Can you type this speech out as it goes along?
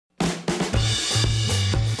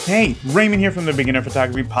Hey, Raymond here from the Beginner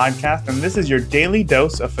Photography Podcast, and this is your daily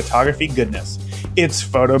dose of photography goodness. It's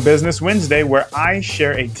Photo Business Wednesday, where I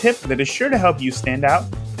share a tip that is sure to help you stand out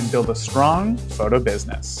and build a strong photo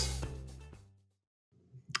business.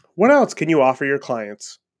 What else can you offer your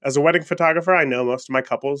clients? As a wedding photographer, I know most of my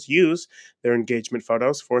couples use their engagement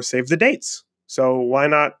photos for save the dates. So why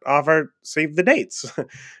not offer save the dates?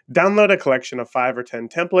 Download a collection of 5 or 10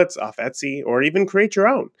 templates off Etsy or even create your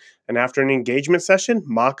own. And after an engagement session,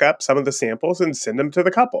 mock up some of the samples and send them to the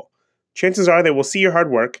couple. Chances are they will see your hard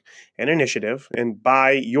work and initiative and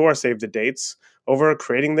buy your save the dates over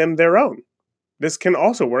creating them their own. This can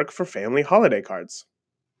also work for family holiday cards.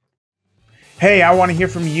 Hey, I want to hear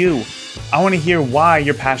from you. I want to hear why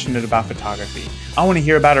you're passionate about photography. I want to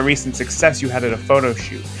hear about a recent success you had at a photo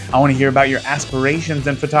shoot. I want to hear about your aspirations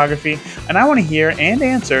in photography, and I want to hear and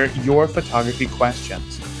answer your photography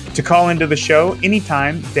questions. To call into the show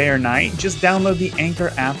anytime, day or night, just download the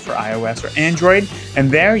Anchor app for iOS or Android,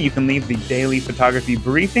 and there you can leave the daily photography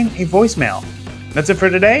briefing a voicemail. That's it for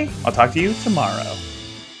today. I'll talk to you tomorrow.